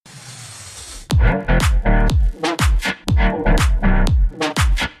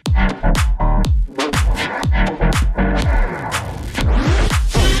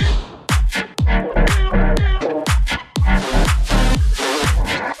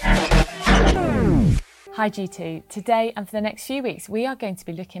Hi G2. Today and for the next few weeks we are going to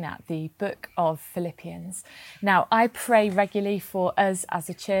be looking at the book of Philippians. Now I pray regularly for us as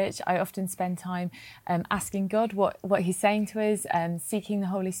a church. I often spend time asking God what he's saying to us, seeking the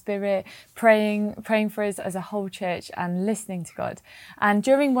Holy Spirit, praying for us as a whole church and listening to God. And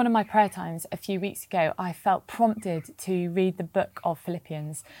during one of my prayer times a few weeks ago I felt prompted to read the book of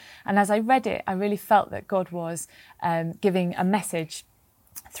Philippians, and as I read it I really felt that God was giving a message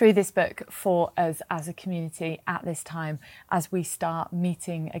through this book for us as a community at this time as we start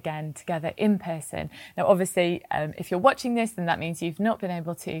meeting again together in person. Now obviously if you're watching this then that means you've not been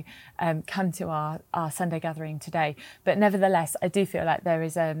able to come to our Sunday gathering today, but nevertheless I do feel like there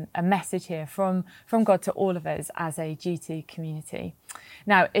is a message here from God to all of us as a G2 community.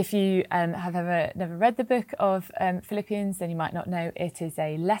 Now if you have never read the book of Philippians, then you might not know it is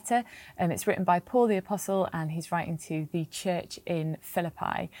a letter. It's written by Paul the Apostle and he's writing to the church in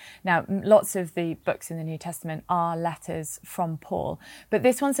Philippi. Now, lots of the books in the New Testament are letters from Paul, but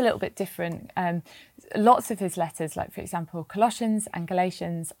this one's a little bit different. Lots of his letters, like for example, Colossians and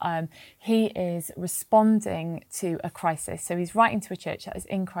Galatians, he is responding to a crisis. So he's writing to a church that is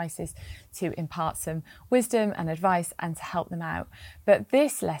in crisis to impart some wisdom and advice and to help them out. But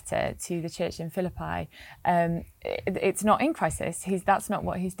this letter to the church in Philippi, it's not in crisis. That's not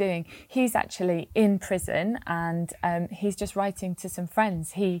what he's doing. He's actually in prison and he's just writing to some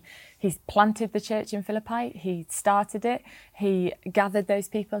friends. He's planted the church in Philippi. He started it. He gathered those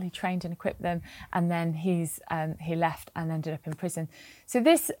people. He trained and equipped them, and then he left and ended up in prison. So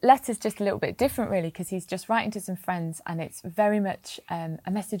this letter's just a little bit different, really, because he's just writing to some friends, and it's very much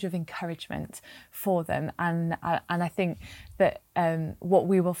a message of encouragement for them. And I think that what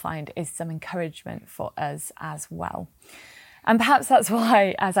we will find is some encouragement for us as well. And perhaps that's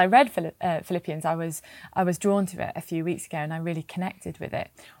why, as I read Philippians, I was drawn to it a few weeks ago and I really connected with it.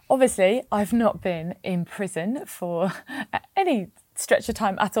 Obviously, I've not been in prison for any stretch of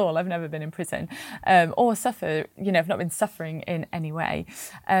time at all. I've never been in prison or I've not been suffering in any way.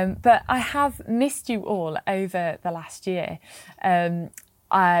 But I have missed you all over the last year.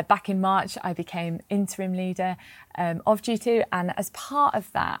 Back in March, I became interim leader of G2, and as part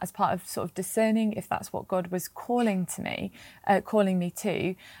of that, as part of sort of discerning if that's what God was calling me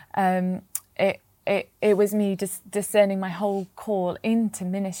to, it was me just discerning my whole call into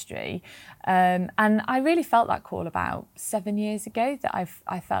ministry, and I really felt that call about 7 years ago, that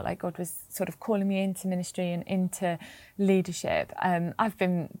I felt like God was sort of calling me into ministry and into leadership. I've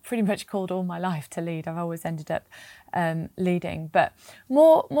been pretty much called all my life to lead. I've always ended up leading, but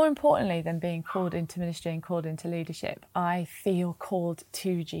more importantly than being called into ministry and called into leadership, I feel called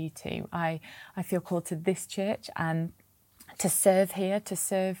to G2. I feel called to this church and to serve here, to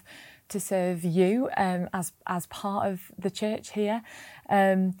serve you as part of the church here,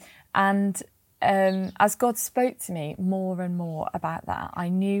 and as God spoke to me more and more about that, I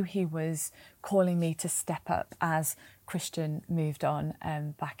knew he was calling me to step up as Christian moved on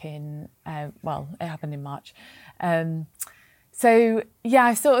back in, it happened in March. So yeah,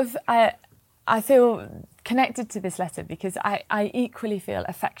 I feel connected to this letter because I equally feel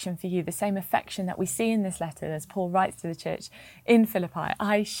affection for you, the same affection that we see in this letter as Paul writes to the church in Philippi.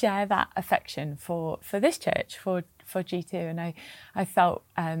 I share that affection for this church, for G2, and I felt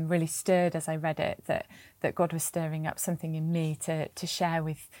really stirred as I read it that God was stirring up something in me to share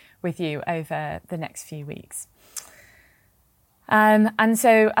with you over the next few weeks. And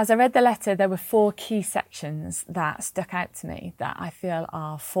so as I read the letter, there were 4 key sections that stuck out to me that I feel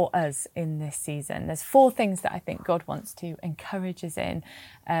are for us in this season. There's 4 things that I think God wants to encourage us in,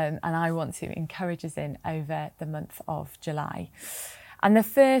 and I want to encourage us in over the month of July. And the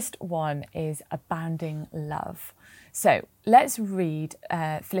first one is abounding love. So let's read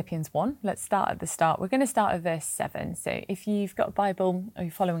Philippians 1. Let's start at the start. We're going to start at verse 7. So if you've got a Bible or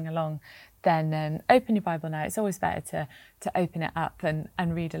you're following along, then open your Bible now. It's always better to open it up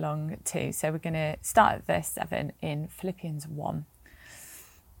and read along too. So we're going to start at verse 7 in Philippians 1.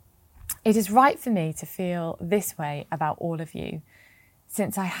 It is right for me to feel this way about all of you,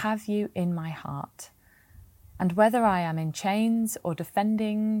 since I have you in my heart. And whether I am in chains or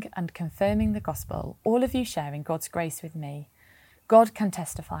defending and confirming the gospel, all of you sharing God's grace with me, God can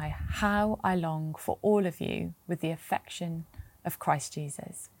testify how I long for all of you with the affection of Christ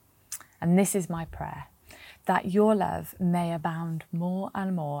Jesus. And this is my prayer, that your love may abound more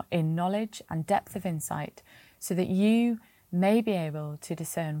and more in knowledge and depth of insight, so that you may be able to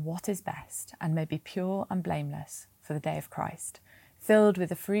discern what is best and may be pure and blameless for the day of Christ, filled with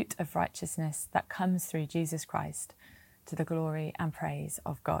the fruit of righteousness that comes through Jesus Christ, to the glory and praise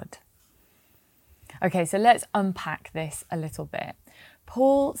of God. Okay, so let's unpack this a little bit.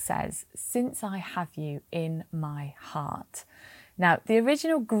 Paul says, since I have you in my heart. Now, the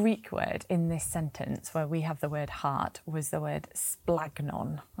original Greek word in this sentence where we have the word heart was the word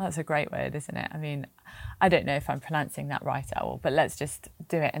splagnon. That's a great word, isn't it? I mean, I don't know if I'm pronouncing that right at all, but let's just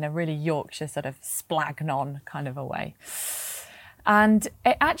do it in a really Yorkshire sort of splagnon kind of a way. And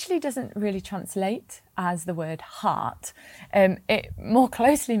it actually doesn't really translate as the word heart. It more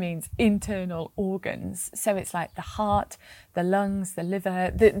closely means internal organs. So it's like the heart, the lungs, the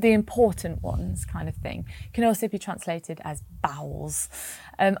liver, the important ones kind of thing. It can also be translated as bowels.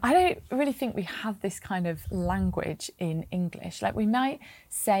 I don't really think we have this kind of language in English. Like we might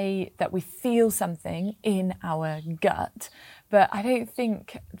say that we feel something in our gut, but I don't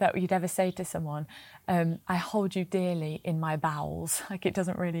think that you'd ever say to someone, I hold you dearly in my bowels. Like it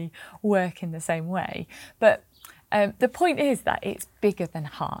doesn't really work in the same way. But the point is that it's bigger than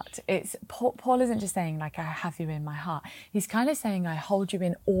heart. Paul isn't just saying like, I have you in my heart. He's kind of saying, I hold you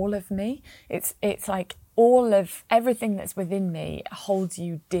in all of me. It's like all of everything that's within me holds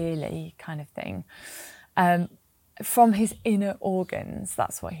you dearly kind of thing. From his inner organs,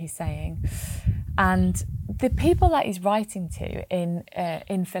 that's what he's saying. And the people that he's writing to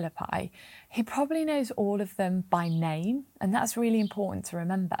in Philippi, he probably knows all of them by name, and that's really important to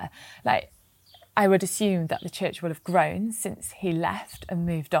remember. Like, I would assume that the church will have grown since he left and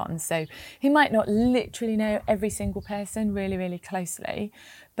moved on, so he might not literally know every single person really, really closely,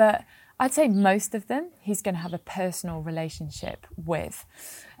 but I'd say most of them he's going to have a personal relationship with.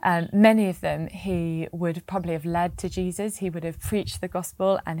 Many of them he would probably have led to Jesus. He would have preached the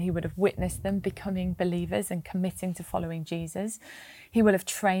gospel and he would have witnessed them becoming believers and committing to following Jesus. He will have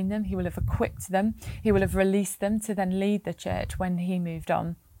trained them. He will have equipped them. He will have released them to then lead the church when he moved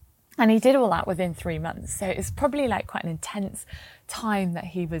on. And he did all that within 3 months. So it's probably like quite an intense time that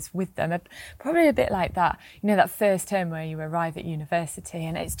he was with them. Probably a bit like that, you know, that first term where you arrive at university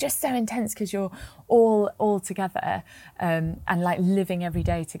and it's just so intense because you're all together and like living every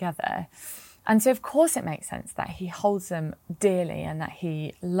day together. And so of course it makes sense that he holds them dearly and that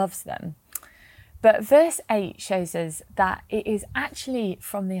he loves them. But verse 8 shows us that it is actually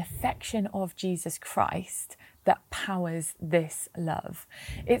from the affection of Jesus Christ that powers this love.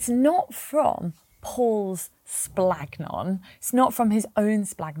 It's not from Paul's splagnon. It's not from his own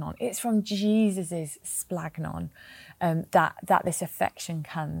splagnon. It's from Jesus's splagnon that this affection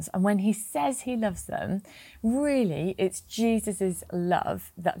comes. And when he says he loves them, really it's Jesus's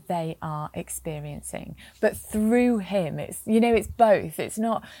love that they are experiencing. But through him, it's both. It's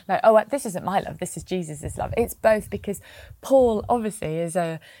not like, oh, this isn't my love, this is Jesus's love. It's both, because Paul obviously is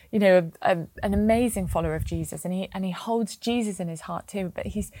an amazing follower of Jesus, and he holds Jesus in his heart too. But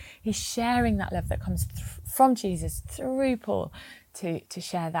he's sharing that love that comes from Jesus through Paul to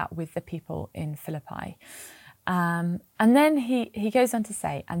share that with the people in Philippi. And then he goes on to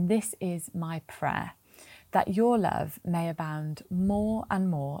say, and this is my prayer, that your love may abound more and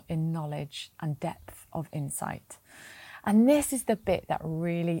more in knowledge and depth of insight. And this is the bit that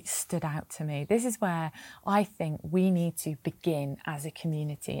really stood out to me. This is where I think we need to begin as a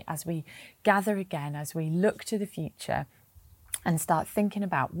community, as we gather again, as we look to the future and start thinking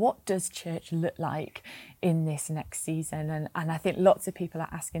about what does church look like in this next season. And I think lots of people are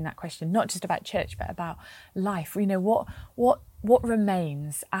asking that question, not just about church, but about life. You know, what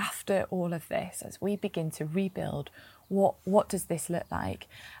remains after all of this as we begin to rebuild? What does this look like?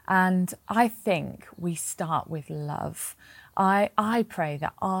 And I think we start with love. I pray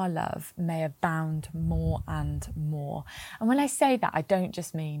that our love may abound more and more. And when I say that, I don't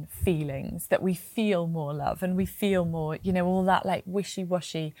just mean feelings, that we feel more love and we feel more, all that like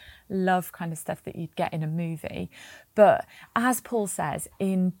wishy-washy love kind of stuff that you'd get in a movie. But as Paul says,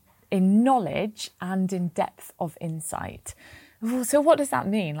 in knowledge and in depth of insight. So what does that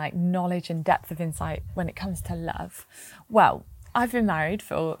mean, like knowledge and depth of insight when it comes to love? Well, I've been married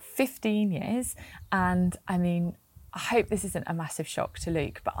for 15 years and I hope this isn't a massive shock to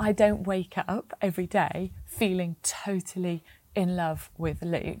Luke, but I don't wake up every day feeling totally in love with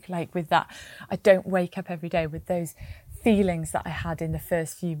Luke. Like with that, I don't wake up every day with those feelings that I had in the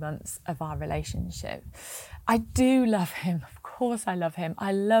first few months of our relationship. I do love him. Of course I love him.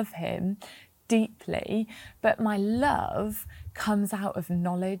 I love him deeply, but my love comes out of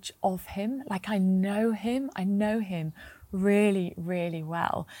knowledge of him. Like I know him really, really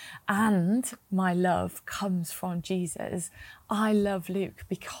well. And my love comes from Jesus. I love Luke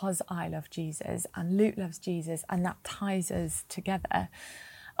because I love Jesus, and Luke loves Jesus, and that ties us together.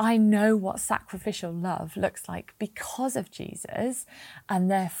 I know what sacrificial love looks like because of Jesus,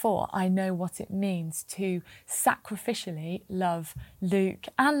 and therefore I know what it means to sacrificially love Luke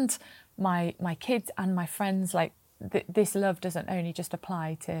and my kids and my friends, like this love doesn't only just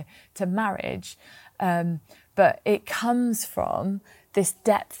apply to marriage, but it comes from this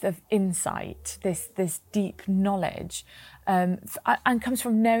depth of insight, this deep knowledge, and comes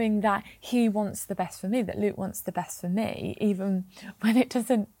from knowing that he wants the best for me, that Luke wants the best for me, even when it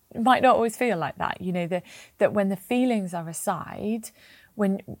might not always feel like that. You know, that when the feelings are aside,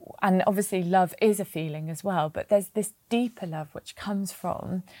 and obviously love is a feeling as well, but there's this deeper love which comes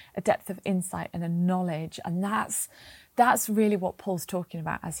from a depth of insight and a knowledge, and that's really what Paul's talking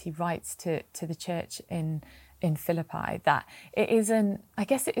about as he writes to the church in Philippi, that it isn't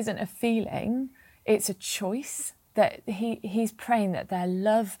a feeling, it's a choice, that he's praying that their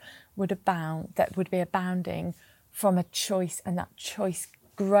love would abound, that would be abounding from a choice, and that choice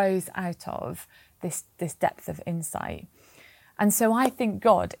grows out of this depth of insight. And so I think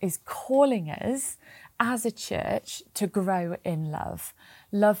God is calling us as a church to grow in love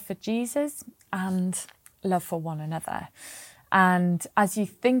for Jesus and love for one another. And as you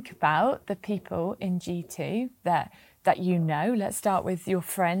think about the people in G2 that you know, let's start with your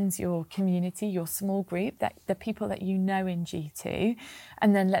friends, your community, your small group, that the people that you know in G2,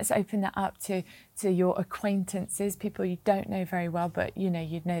 and then let's open that up to your acquaintances, people you don't know very well, but you know,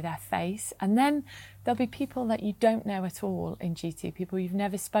 you'd know their face. And then there'll be people that you don't know at all in G2, people you've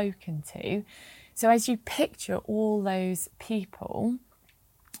never spoken to. So as you picture all those people,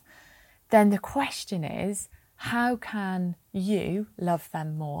 then the question is, how can you love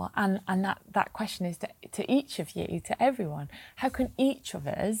them more? And that question is to each of you, to everyone. How can each of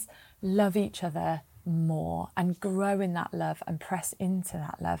us love each other more and grow in that love and press into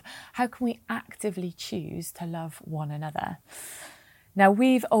that love? How can we actively choose to love one another? Now,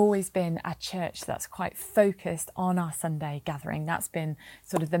 we've always been a church that's quite focused on our Sunday gathering. That's been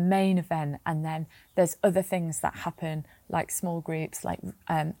sort of the main event. And then there's other things that happen, like small groups, like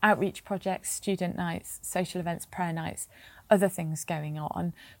outreach projects, student nights, social events, prayer nights, other things going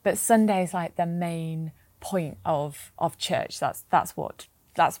on. But Sunday is like the main point of church. That's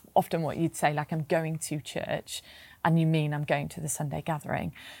often what you'd say, like, I'm going to church, and you mean I'm going to the Sunday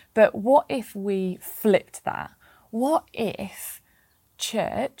gathering. But what if we flipped that? What if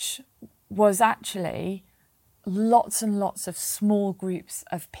church was actually lots and lots of small groups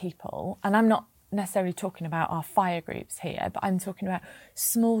of people? And I'm not necessarily talking about our fire groups here, but I'm talking about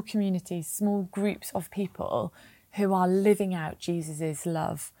small communities, small groups of people who are living out Jesus's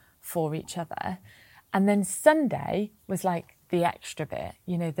love for each other. And then Sunday was like the extra bit,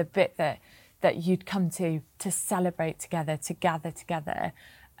 you know, the bit that you'd come to celebrate together, to gather together,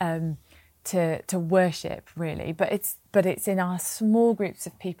 to worship, really. But it's in our small groups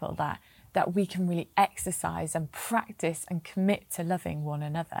of people that we can really exercise and practice and commit to loving one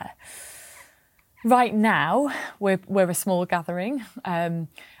another. Right now, we're a small gathering,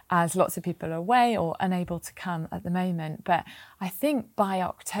 as lots of people are away or unable to come at the moment. But I think by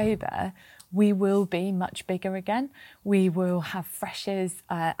October, we will be much bigger again. We will have freshers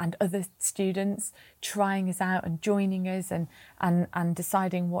and other students trying us out and joining us and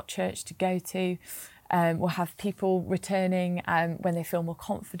deciding what church to go to. We'll have people returning when they feel more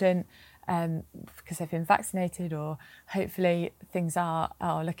confident because they've been vaccinated, or hopefully things are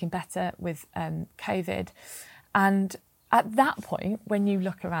looking better with COVID. And at that point, when you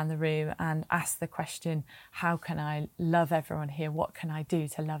look around the room and ask the question, how can I love everyone here? What can I do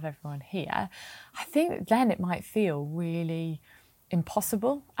to love everyone here? I think then it might feel really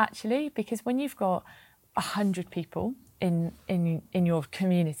impossible, actually, because when you've got 100 people in your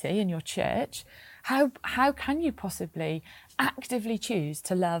community, in your church, how can you possibly actively choose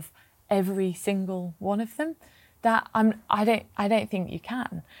to love every single one of them? I don't think you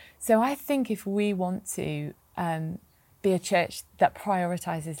can. So I think if we want to be a church that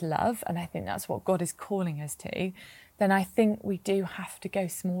prioritises love, and I think that's what God is calling us to, then I think we do have to go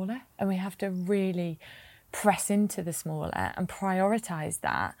smaller, and we have to really press into the smaller and prioritise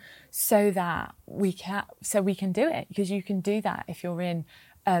that so we can do it, because you can do that if you're in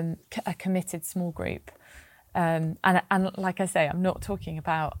a committed small group. And like I say, I'm not talking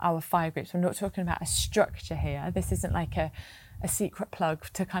about our fire groups. I'm not talking about a structure here. This isn't like a secret plug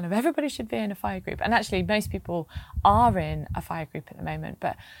to kind of everybody should be in a fire group. And actually, most people are in a fire group at the moment.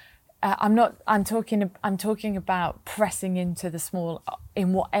 But I'm talking about pressing into the small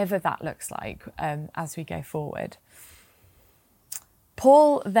in whatever that looks like as we go forward.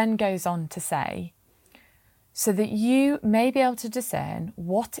 Paul then goes on to say, so that you may be able to discern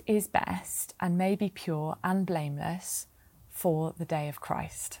what is best and may be pure and blameless for the day of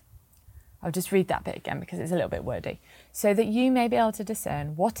Christ. I'll just read that bit again because it's a little bit wordy. So that you may be able to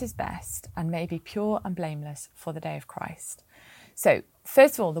discern what is best and may be pure and blameless for the day of Christ. So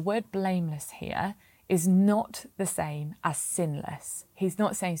first of all, the word blameless here is not the same as sinless. He's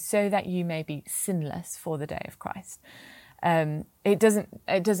not saying so that you may be sinless for the day of Christ. It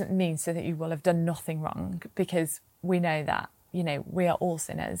doesn't mean so that you will have done nothing wrong, because we know that, we are all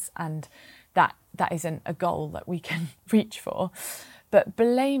sinners, and that isn't a goal that we can reach for. But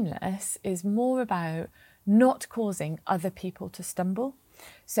blameless is more about not causing other people to stumble.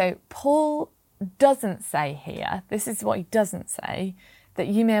 So Paul doesn't say here, this is what he doesn't say, that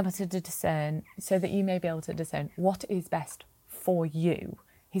you may be able to discern, so that you may be able to discern what is best for you.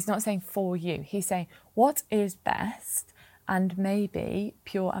 He's not saying for you. He's saying what is best and may be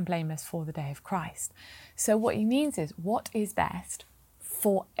pure and blameless for the day of Christ. So what he means is what is best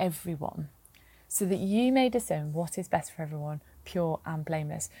for everyone, so that you may discern what is best for everyone, pure and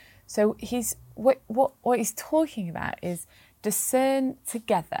blameless. So what he's talking about is discern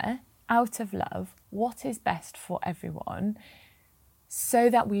together out of love what is best for everyone, so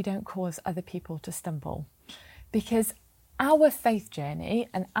that we don't cause other people to stumble. Because our faith journey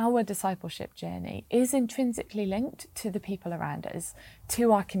and our discipleship journey is intrinsically linked to the people around us,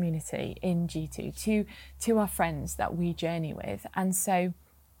 to our community in G2, to our friends that we journey with. And so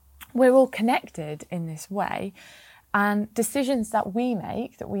we're all connected in this way. And decisions that we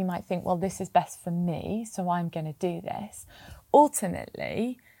make, that we might think, well, this is best for me, so I'm going to do this,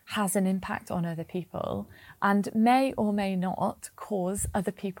 ultimately has an impact on other people and may or may not cause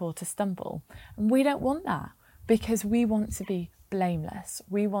other people to stumble. And we don't want that, because we want to be blameless.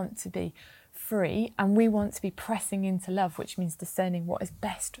 We want to be free, and we want to be pressing into love, which means discerning what is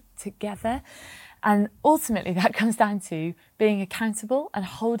best together. And ultimately that comes down to being accountable and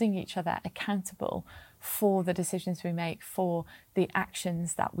holding each other accountable for the decisions we make, for the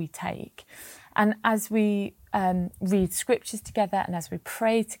actions that we take. And as we read scriptures together, and as we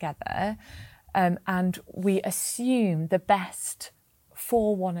pray together, and we assume the best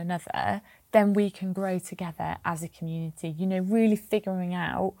for one another, then we can grow together as a community, really figuring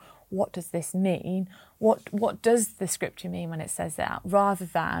out, what does this mean? What does the scripture mean when it says that, rather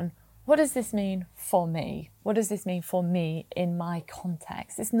than what does this mean for me? What does this mean for me in my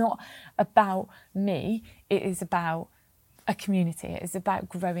context? It's not about me, it is about a community. It is about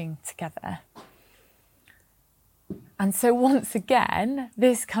growing together. And so once again,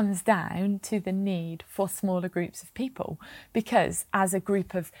 this comes down to the need for smaller groups of people, because as a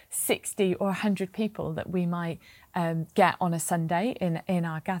group of 60 or 100 people that we might get on a Sunday in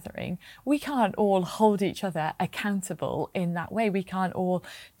our gathering, we can't all hold each other accountable in that way. We can't all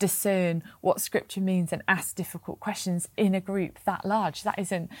discern what scripture means and ask difficult questions in a group that large. That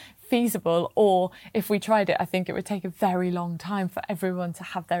isn't feasible, or if we tried it, I think it would take a very long time for everyone to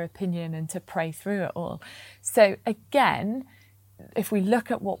have their opinion and to pray through it all. So again, if we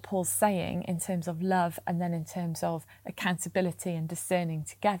look at what Paul's saying in terms of love, and then in terms of accountability and discerning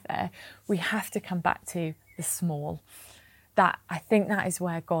together, we have to come back to the small. That I think that is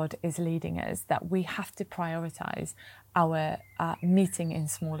where God is leading us, that we have to prioritise our meeting in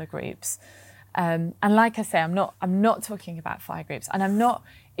smaller groups. And like I say, I'm not talking about fire groups, and I'm not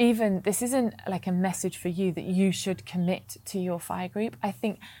even, this isn't like a message for you that you should commit to your fire group. I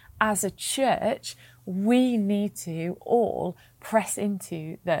think as a church, we need to all press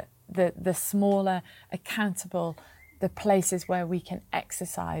into the smaller, accountable, the places where we can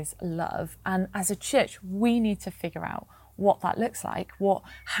exercise love. And as a church, we need to figure out what that looks like.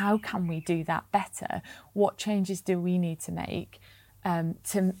 How can we do that better? What changes do we need to make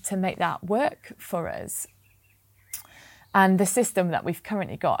to make that work for us? And the system that we've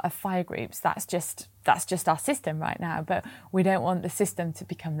currently got of fire groups, that's just our system right now. But we don't want the system to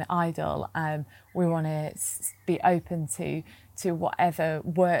become the idol. We want to be open to whatever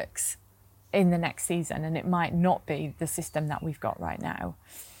works in the next season, and it might not be the system that we've got right now.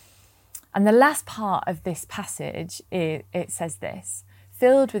 And the last part of this passage, it says this: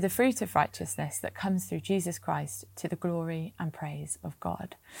 filled with the fruit of righteousness that comes through Jesus Christ, to the glory and praise of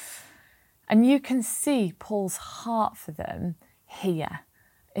God. And you can see Paul's heart for them here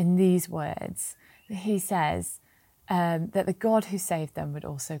in these words. He says that the God who saved them would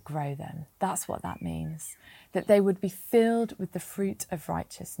also grow them. That's what that means. That they would be filled with the fruit of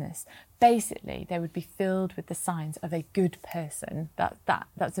righteousness. Basically, they would be filled with the signs of a good person.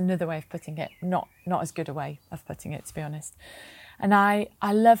 That's another way of putting it. Not as good a way of putting it, to be honest. And I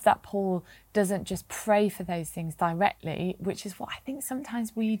love that Paul doesn't just pray for those things directly, which is what I think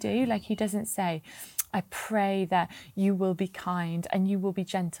sometimes we do. Like, he doesn't say, I pray that you will be kind and you will be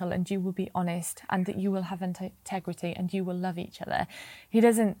gentle and you will be honest and that you will have integrity and you will love each other. He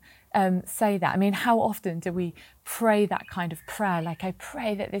doesn't say that. I mean, how often do we pray that kind of prayer? Like, I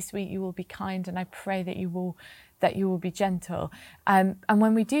pray that this week you will be kind, and I pray that you will that you will be gentle. And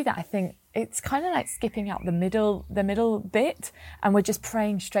when we do that, I think it's kind of like skipping out the middle bit, and we're just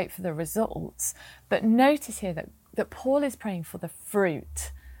praying straight for the results. But notice here that Paul is praying for the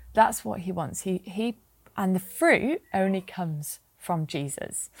fruit. That's what he wants. And the fruit only comes from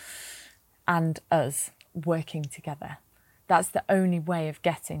Jesus and us working together. That's the only way of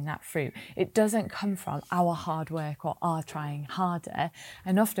getting that fruit. It doesn't come from our hard work or our trying harder.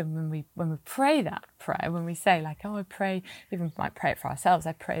 And often when we pray that prayer, when we say like, oh, I pray, even we might pray it for ourselves,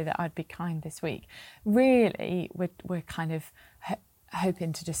 I pray that I'd be kind this week. Really, we're kind of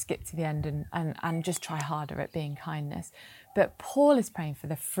hoping to just skip to the end and just try harder at being kindness. But Paul is praying for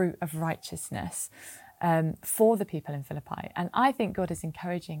the fruit of righteousness for the people in Philippi. And I think God is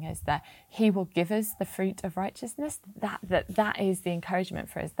encouraging us that he will give us the fruit of righteousness. That is the encouragement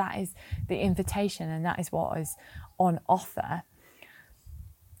for us. That is the invitation, and that is what is on offer.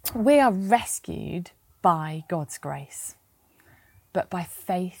 We are rescued by God's grace, but by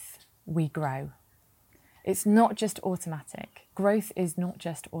faith we grow. It's not just automatic. Growth is not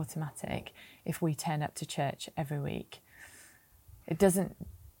just automatic if we turn up to church every week.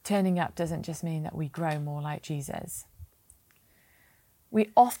 Turning up doesn't just mean that we grow more like Jesus.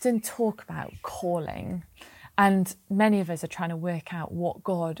 We often talk about calling, and many of us are trying to work out what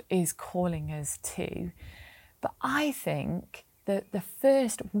God is calling us to. But I think that the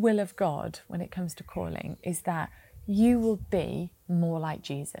first will of God when it comes to calling is that you will be more like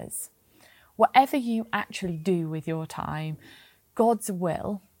Jesus. Whatever you actually do with your time, God's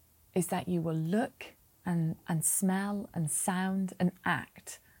will is that you will look and smell and sound and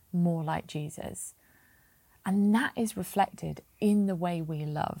act more like Jesus. And that is reflected in the way we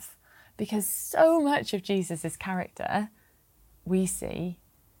love, because so much of Jesus's character we see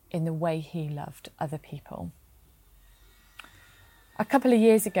in the way he loved other people. A couple of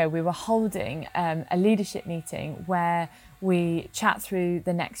years ago, we were holding a leadership meeting where we chat through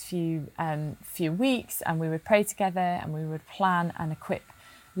the next few weeks, and we would pray together and we would plan and equip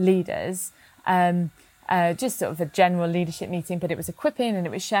leaders. Just sort of a general leadership meeting, but it was equipping and it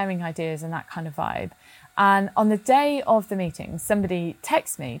was sharing ideas and that kind of vibe. And on the day of the meeting, somebody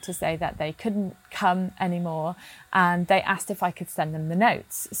texted me to say that they couldn't come anymore, and they asked if I could send them the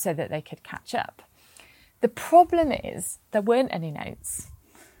notes so that they could catch up. The problem is there weren't any notes.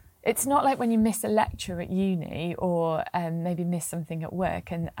 It's not like when you miss a lecture at uni or maybe miss something at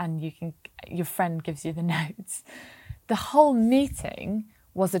work and your friend gives you the notes. The whole meeting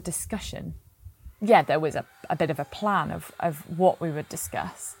was a discussion. Yeah, there was a bit of a plan of what we would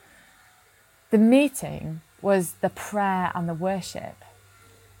discuss. The meeting was the prayer and the worship.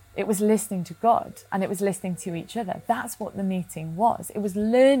 It was listening to God and it was listening to each other. That's what the meeting was. It was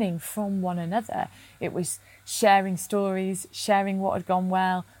learning from one another. It was sharing stories, sharing what had gone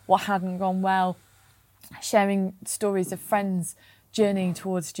well, what hadn't gone well, sharing stories of friends journeying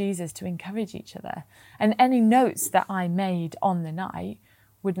towards Jesus to encourage each other. And any notes that I made on the night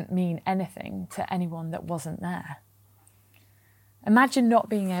wouldn't mean anything to anyone that wasn't there. Imagine not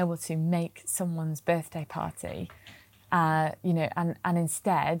being able to make someone's birthday party, and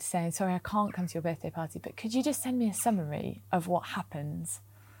instead saying, sorry, I can't come to your birthday party, but could you just send me a summary of what happens?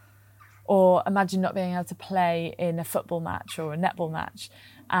 Or imagine not being able to play in a football match or a netball match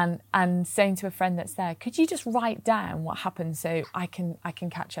and saying to a friend that's there, could you just write down what happened so I can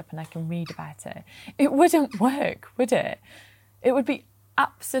catch up and I can read about it? It wouldn't work, would it? It would be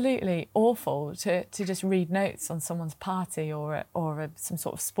absolutely awful to just read notes on someone's party or some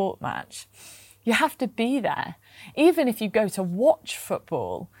sort of sport match. You have to be there. Even if you go to watch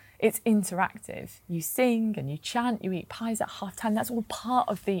football, it's interactive. You sing and you chant, you eat pies at halftime. That's all part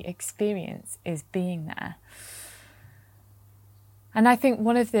of the experience, is being there. And I think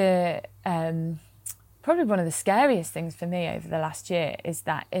one of the probably one of the scariest things for me over the last year is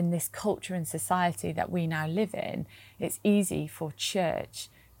that in this culture and society that we now live in, it's easy for church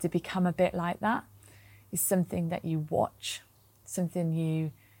to become a bit like that. It's something that you watch,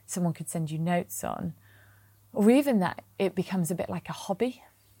 someone could send you notes on, or even that it becomes a bit like a hobby.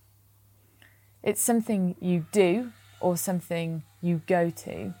 It's something you do or something you go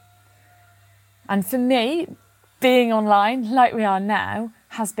to. And for me, being online like we are now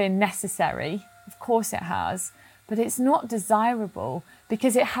has been necessary. Of course it has, but it's not desirable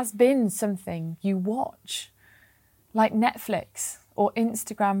because it has been something you watch, like Netflix or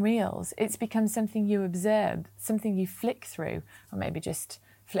Instagram Reels. It's become something you observe, something you flick through, or maybe just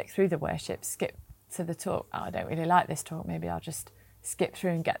flick through the worship, skip to the talk. Oh, I don't really like this talk. Maybe I'll just skip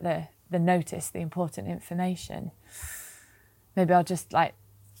through and get the notice, the important information. Maybe I'll just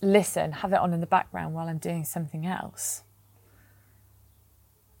listen, have it on in the background while I'm doing something else.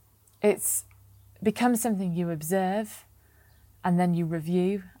 It's becomes something you observe and then you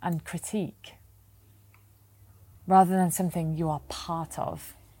review and critique, rather than something you are part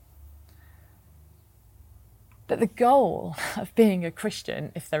of. But the goal of being a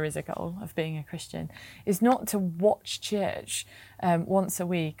Christian, if there is a goal of being a Christian, is not to watch church once a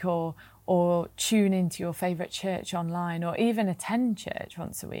week, or tune into your favourite church online, or even attend church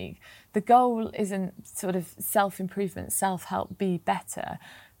once a week. The goal isn't sort of self-improvement, self-help, be better.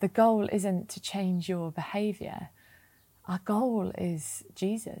 The goal isn't to change your behaviour. Our goal is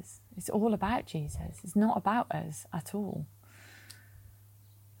Jesus. It's all about Jesus. It's not about us at all.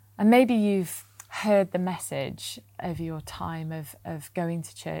 And maybe you've heard the message over your time of going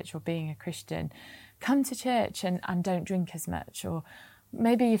to church or being a Christian. Come to church and don't drink as much. Or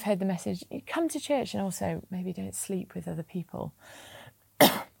maybe you've heard the message, come to church and also maybe don't sleep with other people.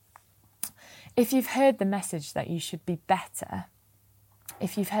 If you've heard the message that you should be better,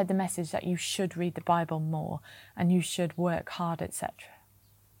 if you've heard the message that you should read the Bible more and you should work hard, etc.,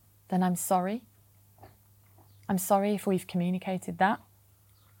 then I'm sorry. I'm sorry if we've communicated that.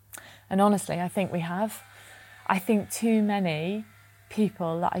 And honestly, I think we have. I think too many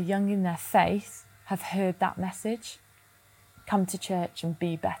people that are young in their faith have heard that message. Come to church and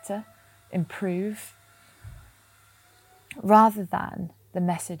be better, improve, rather than the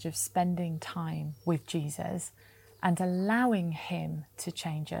message of spending time with Jesus and allowing him to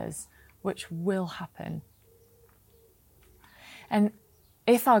change us, which will happen. And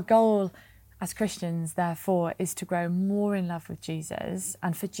if our goal as Christians, therefore, is to grow more in love with Jesus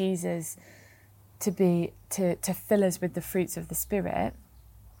and for Jesus to fill us with the fruits of the Spirit,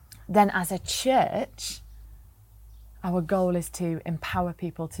 then as a church, our goal is to empower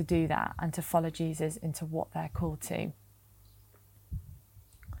people to do that and to follow Jesus into what they're called to.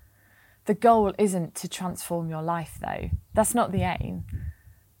 The goal isn't to transform your life, though. That's not the aim.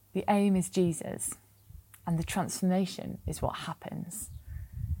 The aim is Jesus, and the transformation is what happens.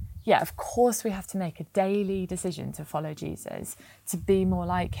 Yeah, of course we have to make a daily decision to follow Jesus, to be more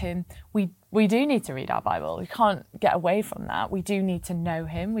like him. We do need to read our Bible. We can't get away from that. We do need to know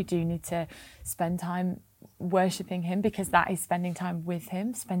him. We do need to spend time worshipping him, because that is spending time with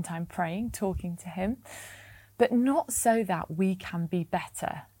him, spend time praying, talking to him. But not so that we can be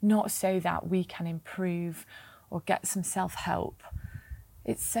better, not so that we can improve or get some self-help.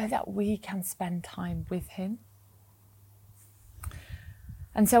 It's so that we can spend time with him.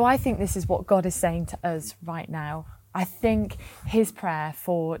 And so I think this is what God is saying to us right now. I think his prayer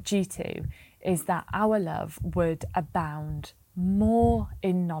for G2 is that our love would abound more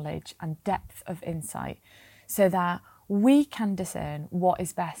in knowledge and depth of insight, so that we can discern what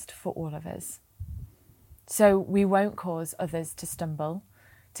is best for all of us. So we won't cause others to stumble,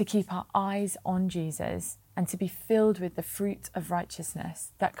 to keep our eyes on Jesus, and to be filled with the fruit of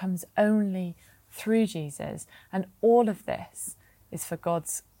righteousness that comes only through Jesus. And all of this is for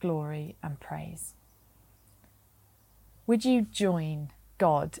God's glory and praise. Would you join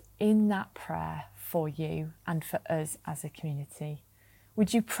God in that prayer for you and for us as a community?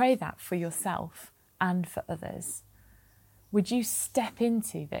 Would you pray that for yourself and for others? Would you step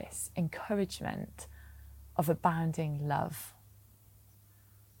into this encouragement of abounding love?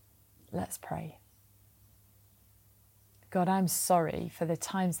 Let's pray. God, I'm sorry for the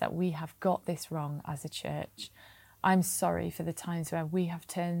times that we have got this wrong as a church. I'm sorry for the times where we have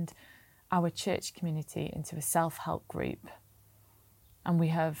turned our church community into a self-help group, and we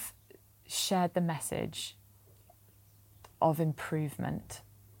have shared the message of improvement.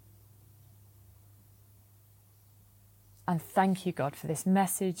 And thank you, God, for this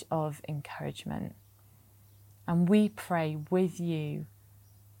message of encouragement. And we pray with you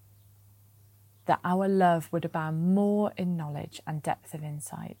that our love would abound more in knowledge and depth of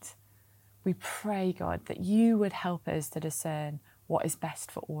insight. We pray, God, that you would help us to discern what is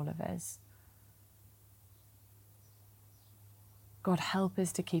best for all of us. God, help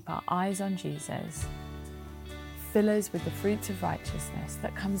us to keep our eyes on Jesus. Fill us with the fruits of righteousness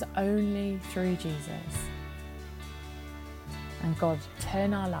that comes only through Jesus. And God,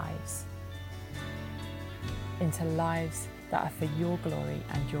 turn our lives into lives that are for your glory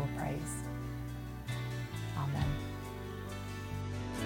and your praise. Amen.